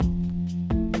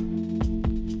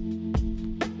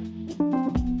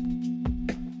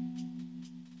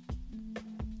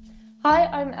Hi,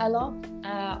 I'm Ella.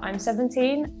 I'm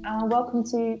 17 and welcome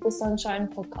to the Sunshine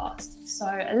Podcast. So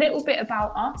a little bit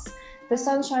about us. The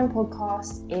Sunshine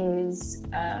Podcast is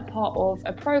part of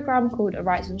a program called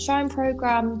Arise and Shine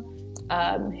program,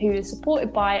 who is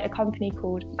supported by a company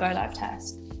called Go Live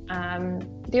Test.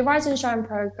 The Arise and Shine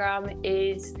program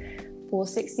is for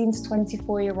 16 to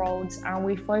 24-year-olds, and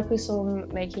we focus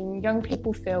on making young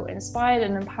people feel inspired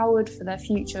and empowered for their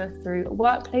future through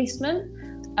work placement.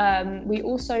 We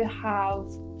also have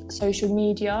social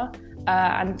media,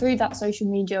 and through that social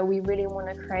media, we really want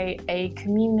to create a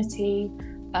community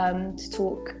to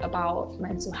talk about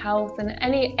mental health and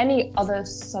any other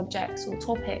subjects or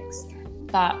topics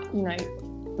that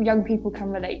young people can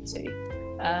relate to.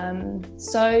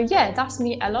 So yeah, that's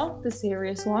me, Ella, the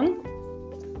serious one.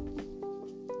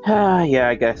 Yeah,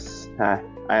 I guess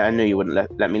I knew you wouldn't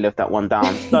let me live that one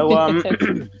down. So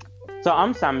so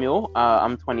I'm Samuel.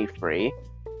 I'm 23.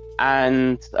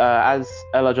 And as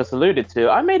Ella just alluded to,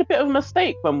 I made a bit of a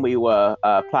mistake when we were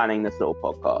planning this little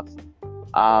podcast.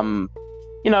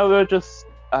 We were just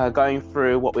going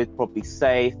through what we'd probably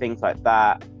say, things like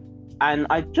that. And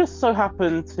I just so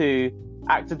happened to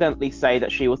accidentally say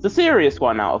that she was the serious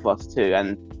one out of us two.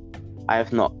 And I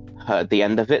have not heard the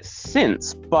end of it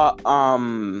since. But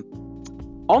on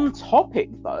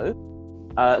topic, though,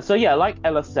 so yeah, like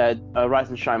Ella said, Rise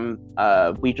and Shine,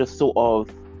 we just sort of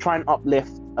try and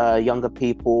uplift younger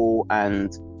people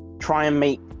and try and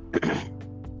make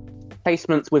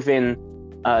placements within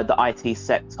the IT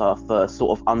sector for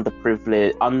sort of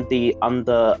underprivileged,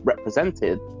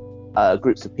 underrepresented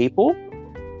groups of people.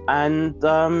 And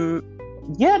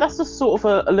yeah, that's just sort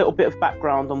of a little bit of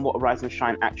background on what Rise and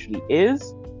Shine actually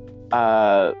is.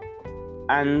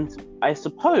 And I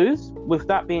suppose, with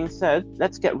that being said,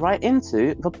 let's get right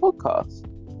into the podcast.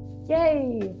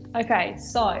 Yay! Okay,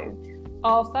 so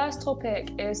our first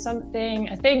topic is something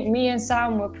I think me and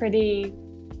Sam were pretty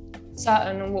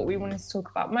certain on what we wanted to talk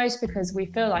about most, because we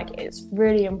feel like it's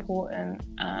really important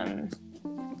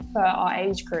for our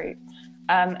age group,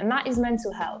 and that is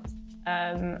mental health.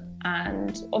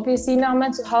 And obviously now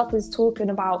mental health is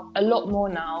talking about a lot more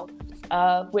now,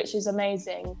 which is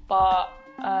amazing. But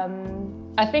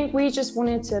I think we just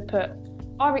wanted to put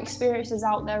our experiences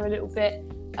out there a little bit,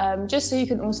 just so you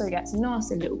can also get to know us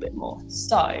a little bit more.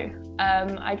 So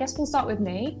I guess we'll start with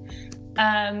me.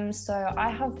 So I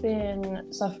have been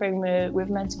suffering with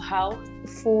mental health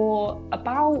for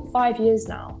about 5 years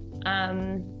now.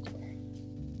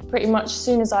 Pretty much as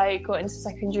soon as I got into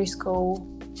secondary school,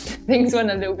 things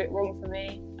went a little bit wrong for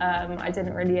me. I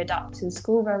didn't really adapt to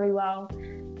school very well,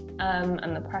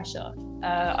 and the pressure.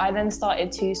 I then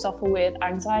started to suffer with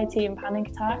anxiety and panic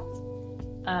attacks,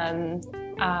 and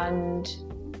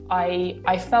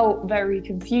I felt very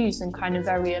confused and kind of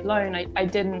very alone. I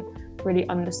didn't really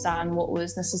understand what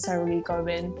was necessarily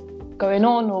going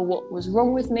on or what was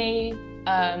wrong with me.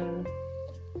 And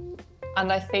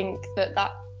I think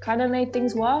that kind of made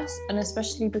things worse, and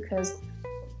especially because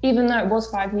even though it was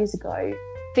 5 years ago,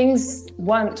 things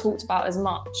weren't talked about as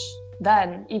much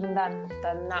than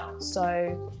now.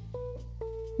 So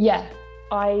yeah,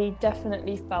 I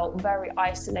definitely felt very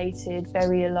isolated,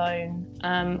 very alone.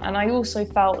 And I also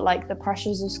felt like the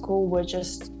pressures of school were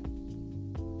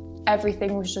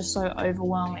everything was just so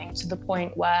overwhelming, to the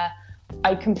point where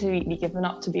I'd completely given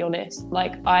up, to be honest.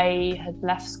 Like, I had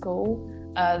left school.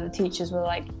 The teachers were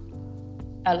like,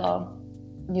 Ella,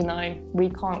 we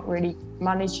can't really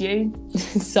manage you,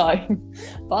 so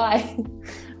bye.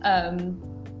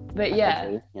 But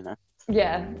yeah,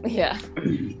 yeah.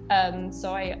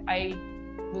 So I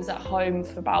was at home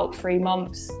for about 3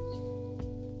 months,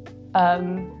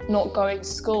 not going to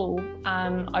school,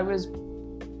 and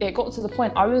it got to the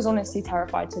point I was honestly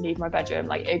terrified to leave my bedroom.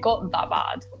 Like, it got that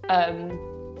bad. And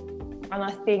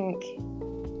I think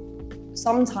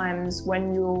sometimes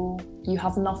when you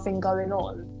have nothing going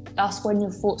on, that's when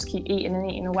your thoughts keep eating and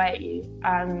eating away at you,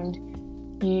 and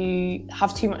you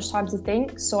have too much time to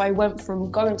think. So I went from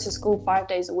going to school 5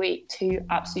 days a week to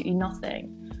absolutely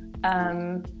nothing.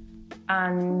 And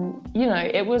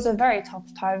it was a very tough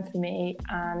time for me,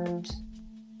 and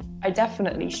I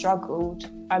definitely struggled.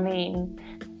 I mean,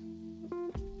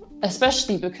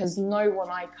 especially because no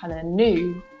one I kind of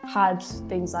knew had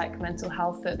things like mental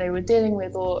health that they were dealing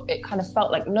with, or it kind of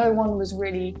felt like no one was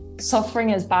really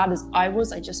suffering as bad as I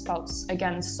was. I just felt,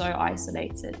 again, so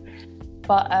isolated.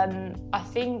 But I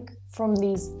think from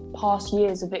these past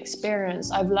years of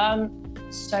experience, I've learned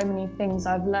so many things.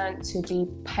 I've learned to be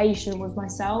patient with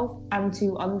myself and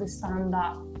to understand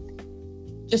that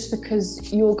just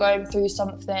because you're going through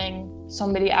something,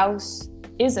 somebody else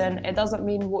isn't, it doesn't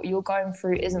mean what you're going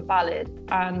through isn't valid.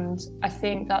 And I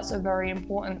think that's a very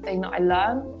important thing that I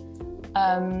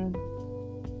learned.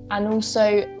 And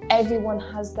also, everyone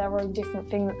has their own different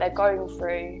thing that they're going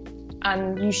through.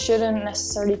 And you shouldn't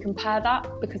necessarily compare that,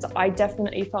 because I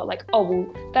definitely felt like, oh,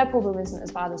 well, their problem isn't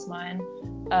as bad as mine.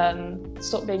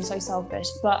 Stop being so selfish.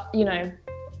 But, you know,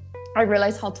 I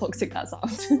realise how toxic that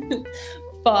sounds.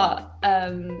 But,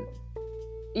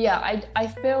 yeah, I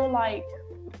feel like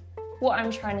what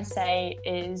I'm trying to say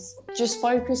is just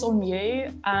focus on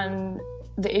you and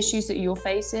the issues that you're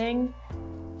facing,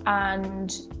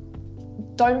 and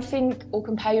don't think or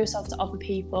compare yourself to other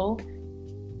people.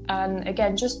 And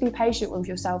again, just be patient with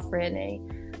yourself, really.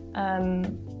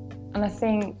 And I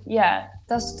think, yeah,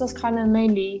 that's kind of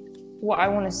mainly what I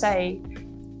want to say.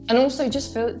 And also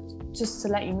just to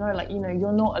let you know, like, you know,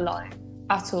 you're not alone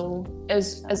at all.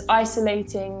 As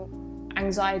isolating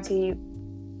anxiety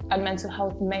and mental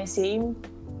health may seem,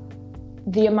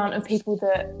 the amount of people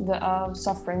that are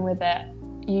suffering with it,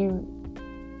 you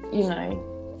know,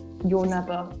 you're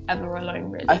never ever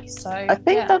alone, really. I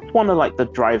think that's one of like the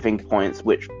driving points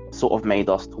which sort of made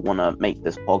us to want to make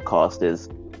this podcast is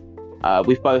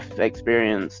we've both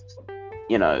experienced,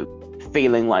 you know,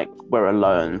 feeling like we're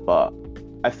alone, but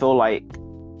I feel like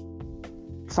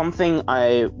something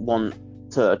I want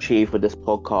to achieve with this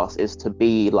podcast is to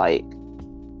be like,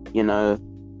 you know,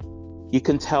 you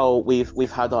can tell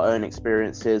we've had our own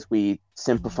experiences, we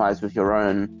sympathize with your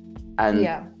own, and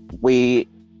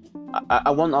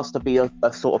I want us to be a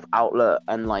sort of outlet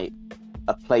and like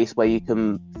a place where you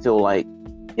can feel like,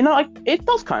 you know, like it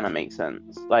does kind of make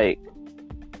sense. Like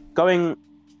going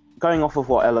off of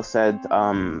what Ella said,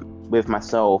 with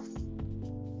myself,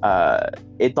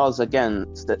 it does again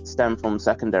stem from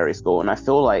secondary school, and I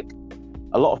feel like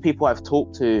a lot of people I've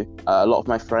talked to, a lot of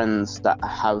my friends that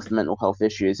have mental health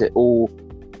issues, it all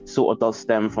sort of does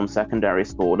stem from secondary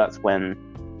school. That's when,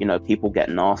 you know, people get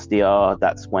nastier.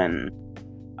 That's when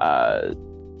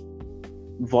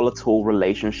volatile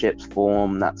relationships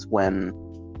form. That's when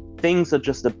things are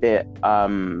just a bit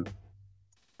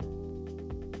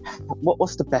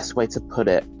what's the best way to put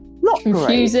it? Not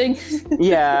confusing.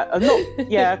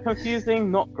 Great.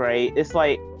 Confusing, not great. It's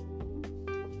like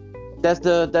there's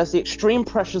the extreme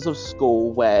pressures of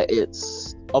school, where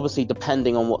it's obviously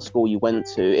depending on what school you went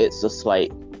to, it's just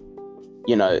like,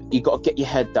 you know, you got to get your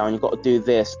head down, you got to do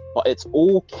this, but it's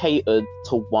all catered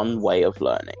to one way of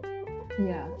learning.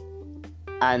 Yeah.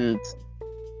 And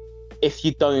if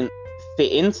you don't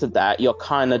fit into that, you're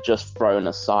kind of just thrown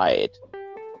aside.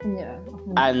 Yeah.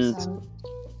 100%. And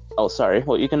oh, sorry,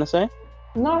 what were you gonna say?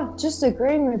 No, just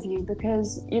agreeing with you,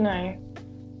 because, you know,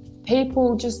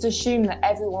 people just assume that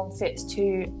everyone fits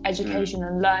to education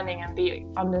and learning and be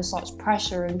under such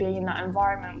pressure and being in that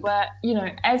environment where, you know,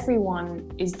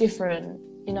 everyone is different,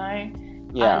 you know,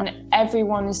 and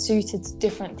everyone is suited to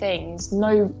different things.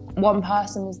 No one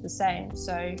person is the same.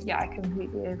 So yeah, I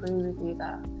completely agree with you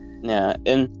there. Yeah,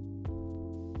 and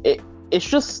it's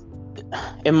just,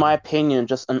 in my opinion,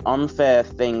 just an unfair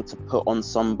thing to put on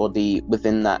somebody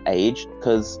within that age,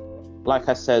 because like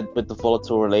I said with the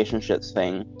volatile relationships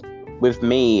thing, with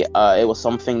me, it was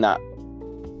something that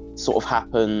sort of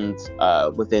happened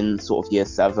within sort of year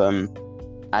 7,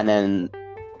 and then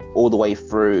all the way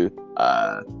through,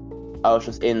 I was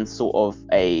just in sort of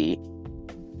I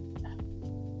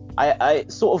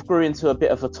sort of grew into a bit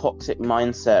of a toxic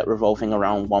mindset revolving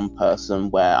around one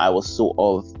person, where I was sort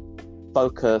of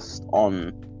focused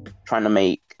on trying to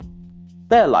make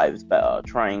their lives better,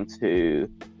 trying to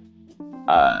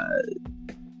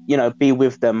you know, be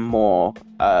with them more,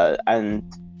 and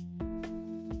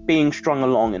being strung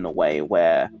along in a way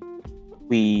where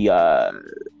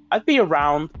I'd be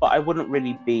around, but I wouldn't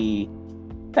really be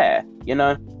there, you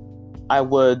know? I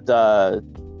would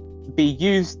be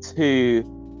used to,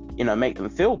 you know, make them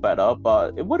feel better,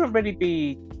 but it wouldn't really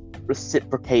be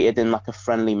reciprocated in like a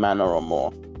friendly manner or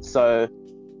more. So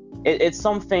it's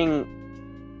something,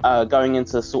 going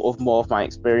into sort of more of my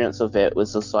experience of it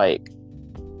was just like,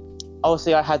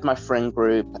 obviously I had my friend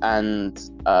group, and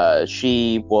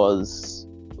she was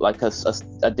like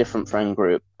a different friend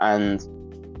group, and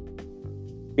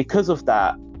because of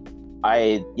that,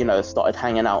 I, you know, started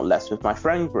hanging out less with my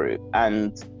friend group.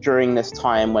 And during this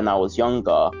time when I was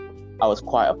younger, I was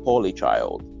quite a poorly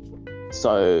child,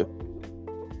 so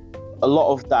a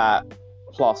lot of that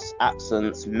plus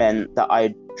absence meant that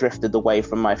I drifted away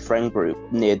from my friend group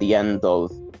near the end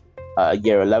of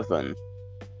year 11.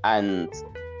 And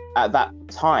at that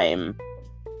time,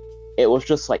 it was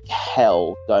just like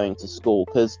hell going to school,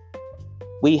 because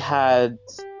there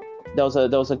was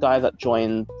a guy that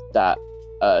joined that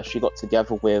she got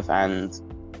together with, and,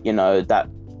 you know, that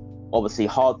obviously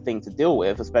hard thing to deal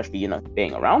with, especially, you know,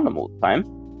 being around them all the time.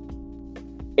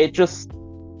 It just,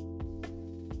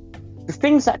 the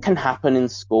things that can happen in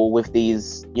school with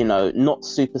these, you know, not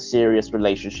super serious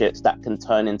relationships that can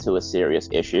turn into a serious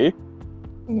issue.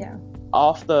 Yeah.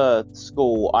 After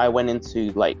school, I went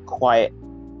into like quite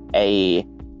a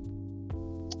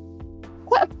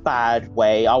bad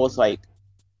way. I was like,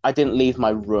 I didn't leave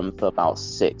my room for about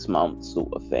 6 months,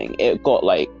 sort of thing. It got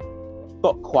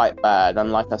quite bad.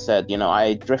 And like I said, you know,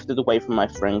 I drifted away from my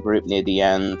friend group near the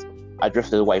end. I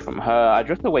drifted away from her. I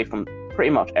drifted away from pretty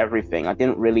much everything. I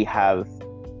didn't really have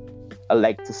a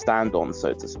leg to stand on,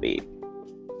 so to speak.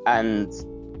 And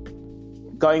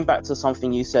going back to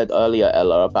something you said earlier,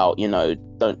 Ella, about, you know,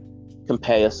 don't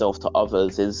compare yourself to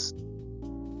others, is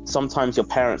sometimes your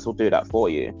parents will do that for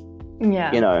you.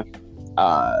 Yeah. You know,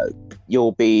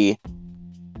 you'll be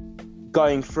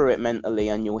going through it mentally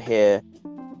and you'll hear,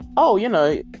 oh, you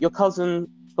know, your cousin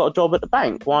got a job at the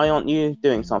bank. Why aren't you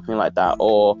doing something like that?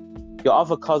 Or your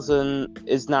other cousin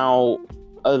is now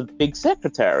a big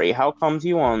secretary. How comes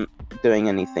you aren't doing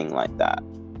anything like that?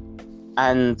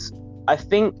 And I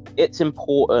think it's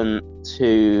important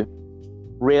to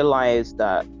realize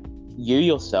that you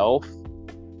yourself,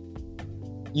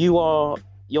 you're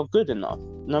good enough.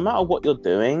 No matter what you're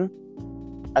doing,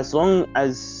 as long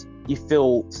as you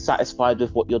feel satisfied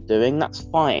with what you're doing, that's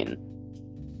fine.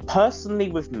 Personally,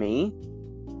 with me,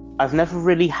 I've never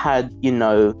really had, you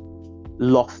know,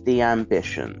 lofty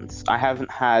ambitions. I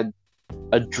haven't had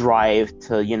a drive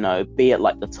to, you know, be at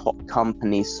like the top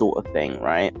company sort of thing,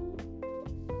 right?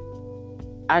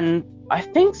 And I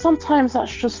think sometimes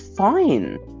that's just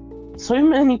fine. So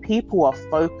many people are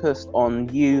focused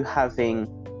on you having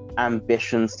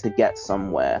ambitions to get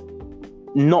somewhere,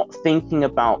 not thinking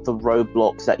about the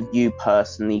roadblocks that you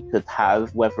personally could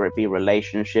have, whether it be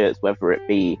relationships, whether it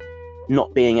be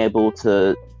not being able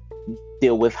to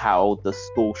deal with how the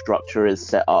school structure is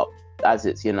set up, as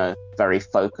it's, you know, very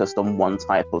focused on one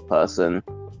type of person.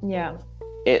 Yeah.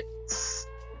 It's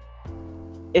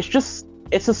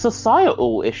a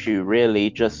societal issue, really.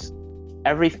 Just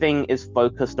everything is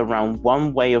focused around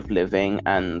one way of living,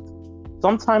 and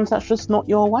sometimes that's just not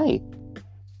your way.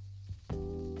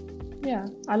 Yeah,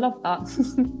 I love that.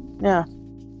 Yeah.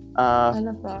 I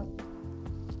love that.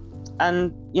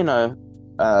 And, you know,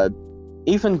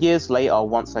 even years later,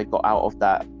 once I got out of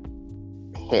that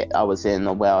pit I was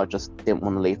in, where I just didn't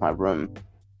want to leave my room,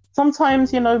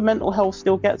 sometimes, you know, mental health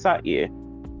still gets at you.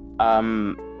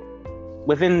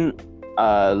 Within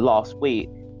last week,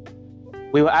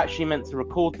 we were actually meant to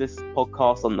record this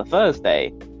podcast on the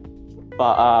Thursday,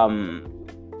 but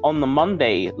on the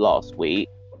Monday last week,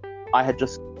 I had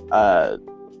just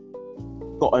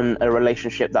gotten a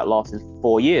relationship that lasted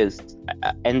 4 years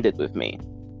ended with me,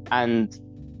 and,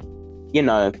 you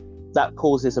know, that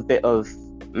causes a bit of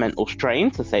mental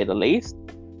strain, to say the least.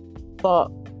 But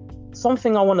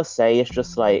something I want to say is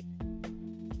just like,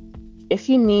 if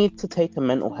you need to take a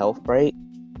mental health break,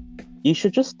 you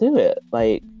should just do it.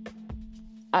 Like,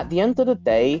 at the end of the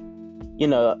day, you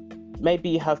know, maybe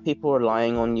you have people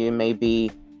relying on you, maybe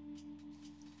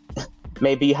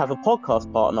you have a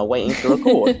podcast partner waiting to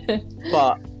record.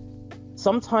 But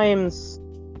sometimes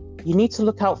you need to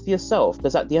look out for yourself,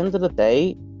 because at the end of the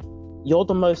day, you're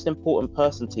the most important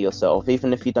person to yourself,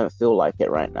 even if you don't feel like it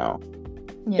right now.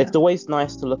 Yeah. It's always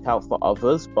nice to look out for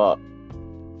others, but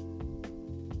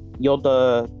you're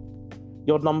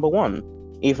number one,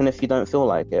 even if you don't feel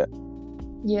like it.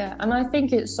 Yeah, and I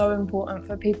think it's so important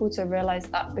for people to realize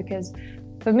that, because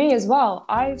for me as well,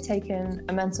 I've taken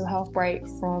a mental health break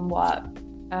from work,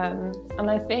 and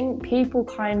I think people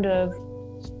kind of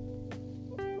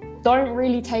don't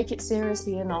really take it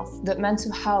seriously enough that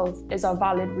mental health is a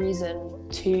valid reason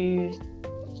to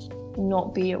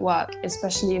not be at work,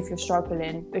 especially if you're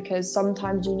struggling, because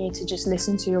sometimes you need to just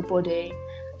listen to your body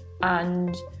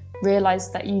and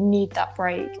realize that you need that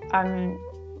break. And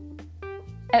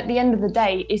at the end of the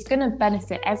day, it's going to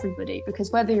benefit everybody,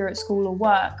 because whether you're at school or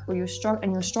work, or you're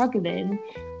struggling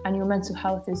and your mental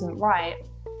health isn't right,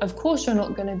 of course you're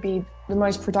not going to be the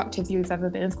most productive you've ever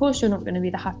been. Of course you're not going to be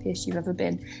the happiest you've ever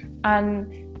been.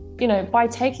 And, you know, by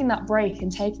taking that break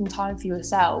and taking time for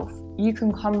yourself, you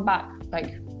can come back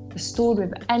like restored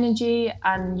with energy,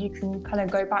 and you can kind of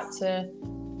go back to,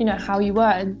 you know, how you were,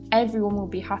 and everyone will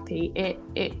be happy.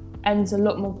 It ends a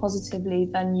lot more positively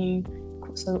than you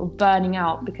sort of burning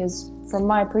out, because from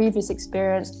my previous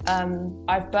experience,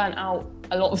 I've burnt out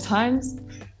a lot of times.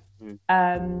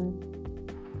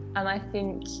 And I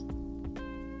think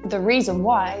the reason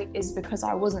why is because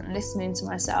I wasn't listening to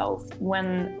myself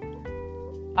when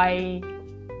I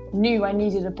knew I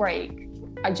needed a break.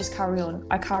 I just carry on.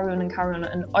 I carry on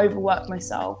and overwork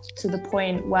myself to the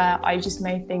point where I just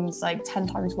made things like 10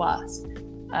 times worse.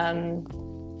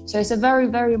 So it's a very,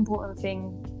 very important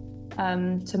thing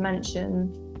to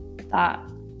mention, that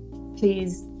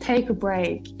please take a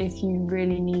break if you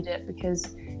really need it,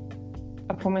 because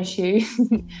I promise you,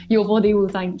 your body will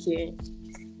thank you.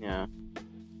 Yeah.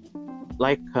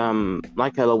 Like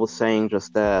Ella was saying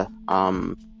just there,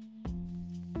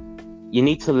 you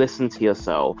need to listen to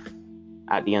yourself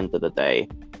at the end of the day.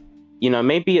 You know,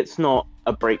 maybe it's not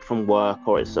a break from work,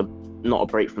 or it's not a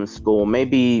break from school.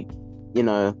 Maybe, you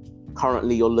know,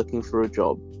 currently you're looking for a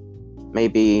job.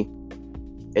 Maybe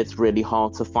it's really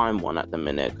hard to find one at the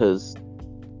minute, because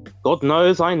God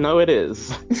knows I know it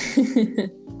is.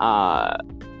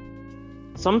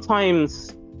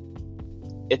 Sometimes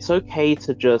it's okay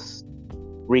to just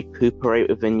recuperate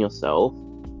within yourself.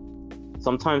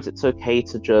 Sometimes it's okay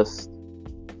to just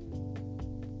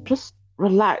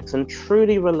relax and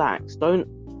truly relax. Don't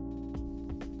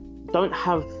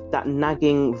have that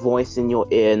nagging voice in your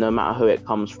ear, no matter who it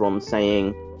comes from,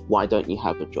 saying, why don't you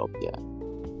have a job yet?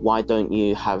 Why don't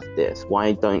you have this?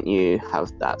 Why don't you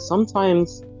have that?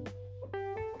 Sometimes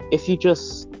if you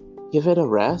just give it a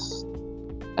rest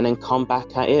and then come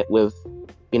back at it with,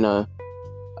 you know,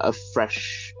 a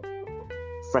fresh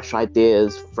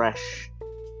ideas, fresh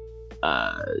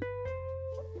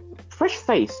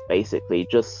face, basically.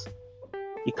 Just,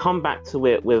 you come back to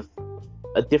it with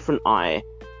a different eye,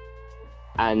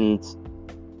 and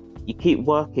you keep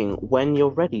working when you're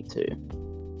ready to.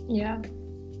 Yeah.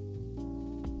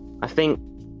 I think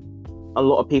a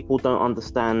lot of people don't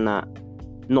understand that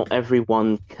not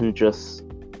everyone can just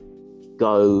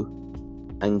go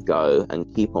and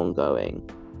keep on going.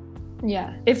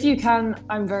 Yeah, if you can,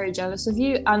 I'm very jealous of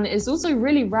you. And it's also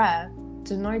really rare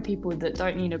to know people that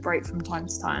don't need a break from time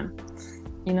to time,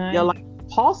 you know? Yeah, like,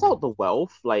 pass out the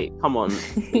wealth. Like, come on.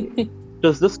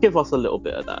 just give us a little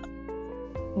bit of that.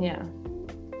 Yeah.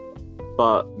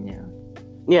 But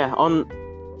yeah, on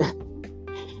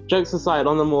jokes aside,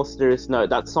 on a more serious note,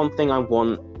 that's something I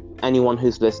want anyone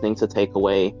who's listening to take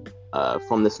away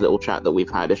from this little chat that we've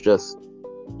had. It's just,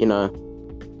 you know,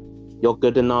 you're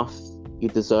good enough, you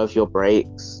deserve your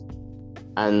breaks,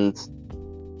 and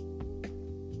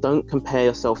don't compare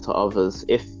yourself to others.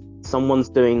 If someone's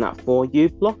doing that for you,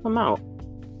 block them out.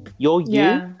 You're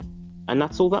you, and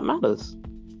that's all that matters.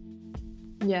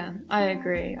 Yeah, I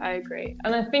agree.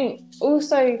 And I think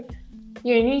also,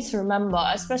 you need to remember,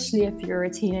 especially if you're a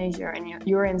teenager and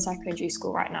you're in secondary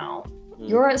school right now,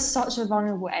 you're at such a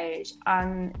vulnerable age,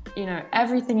 and, you know,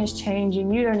 everything is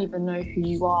changing. You don't even know who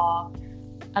you are.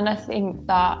 And I think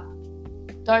that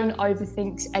don't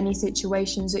overthink any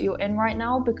situations that you're in right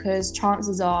now, because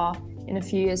chances are in a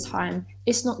few years' time,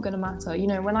 it's not going to matter. You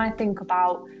know, when I think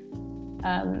about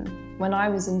when I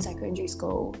was in secondary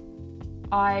school,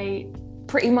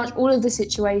 pretty much all of the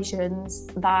situations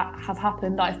that have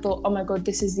happened, I thought, oh my God,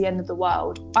 this is the end of the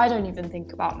world, I don't even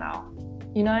think about now.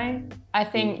 You know, I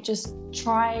think just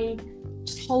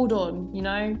hold on, you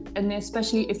know, and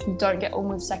especially if you don't get on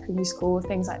with secondary school or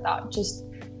things like that,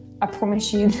 I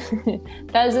promise you,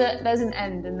 there's an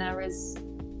end, and there is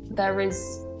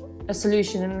a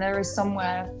solution, and there is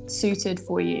somewhere suited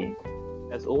for you.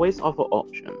 There's always other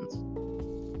options.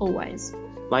 Always.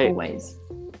 Like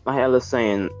Ella's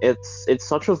saying, it's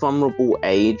such a vulnerable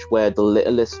age where the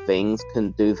littlest things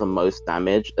can do the most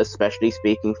damage, especially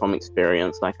speaking from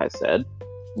experience, like I said.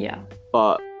 Yeah.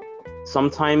 But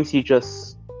sometimes you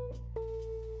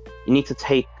need to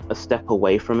take a step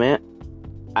away from it.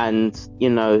 And,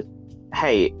 you know,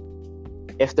 hey,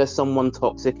 if there's someone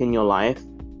toxic in your life,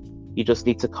 you just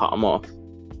need to cut them off.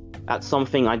 That's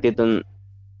something I didn't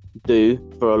do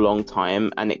for a long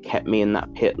time, and it kept me in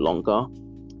that pit longer.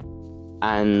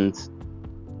 And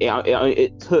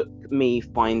it took me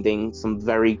finding some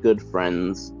very good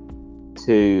friends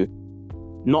to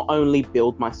not only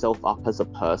build myself up as a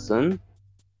person,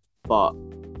 but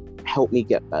help me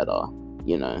get better,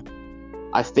 you know.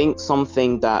 I think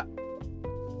something that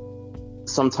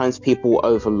sometimes people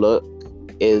overlook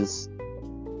is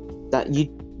that you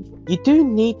do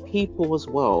need people as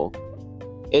well.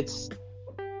 It's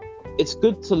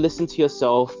good to listen to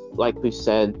yourself, like we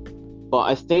said, but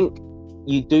I think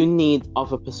you do need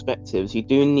other perspectives. You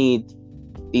do need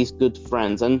these good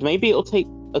friends, and maybe it'll take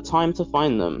a time to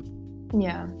find them.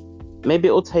 Yeah. Maybe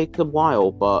it'll take a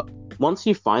while, but once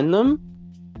you find them,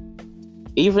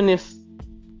 even if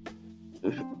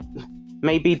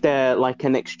maybe they're like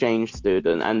an exchange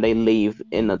student and they leave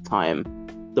in a time,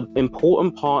 the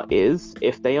important part is,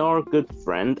 if they are a good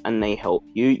friend and they help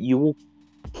you, you will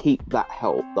keep that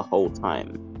help the whole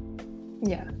time.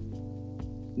 Yeah.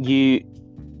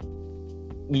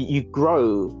 you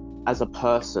grow as a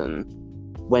person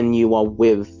when you are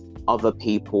with other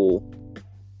people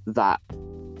that,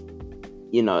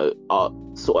 you know, are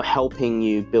sort of helping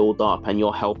you build up and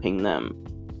you're helping them.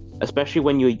 Especially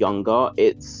when you're younger,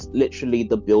 it's literally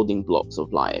the building blocks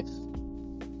of life.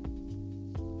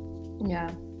 Yeah,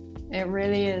 it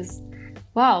really is.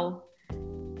 Well,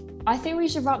 I think we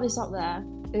should wrap this up there.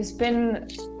 It's been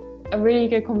a really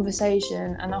good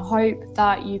conversation, and I hope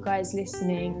that you guys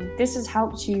listening, this has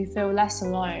helped you feel less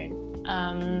alone,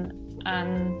 and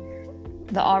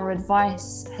that our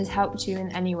advice has helped you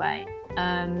in any way.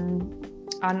 And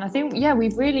I think,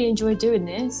 we've really enjoyed doing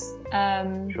this.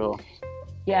 Sure.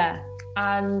 Yeah,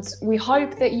 and we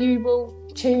hope that you will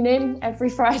tune in every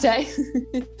Friday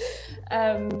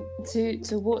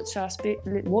to watch us.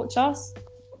 Watch us?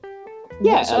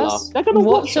 Yeah, watch Ella, us? they're gonna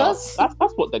watch us. That's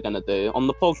what they're gonna do on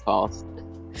the podcast.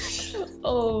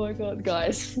 Oh my god,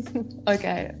 guys.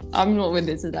 Okay, I'm not with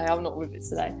it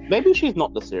today. Maybe she's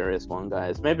not the serious one,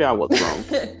 guys. Maybe I was wrong.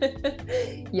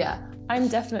 Yeah, I'm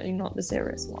definitely not the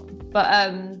serious one. But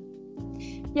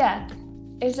yeah.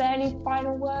 Is there any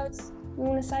final words you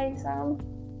want to say, Sam?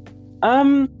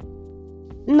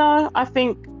 No, I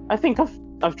think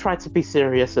I've tried to be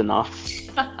serious enough.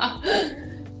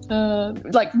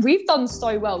 Like, we've done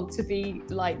so well to be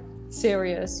like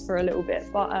serious for a little bit,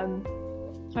 but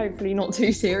hopefully not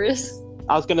too serious.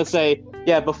 I was gonna say,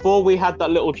 before we had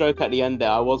that little joke at the end there,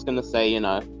 I was gonna say, you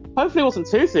know, hopefully it wasn't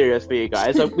too serious for you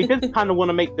guys. We did kind of want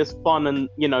to make this fun and,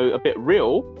 you know, a bit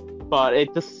real, but it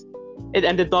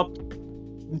ended up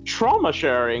trauma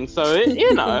sharing, so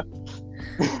you know.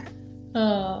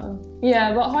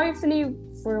 Yeah, but hopefully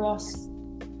through us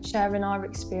sharing our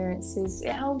experiences,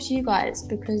 it helps you guys,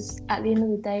 because at the end of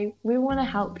the day, we want to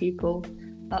help people.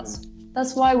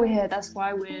 That's why we're here. That's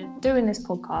why we're doing this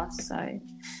podcast. So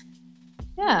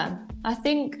yeah, I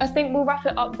think we'll wrap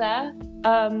it up there.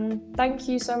 Thank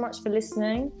you so much for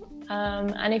listening.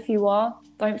 And if you are,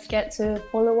 don't forget to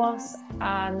follow us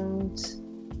and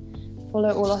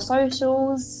follow all our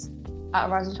socials at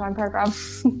Rise and Shine Program.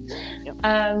 Yep.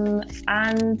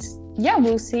 And yeah,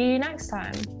 we'll see you next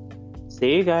time.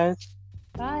 See you guys.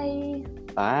 Bye.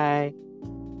 Bye.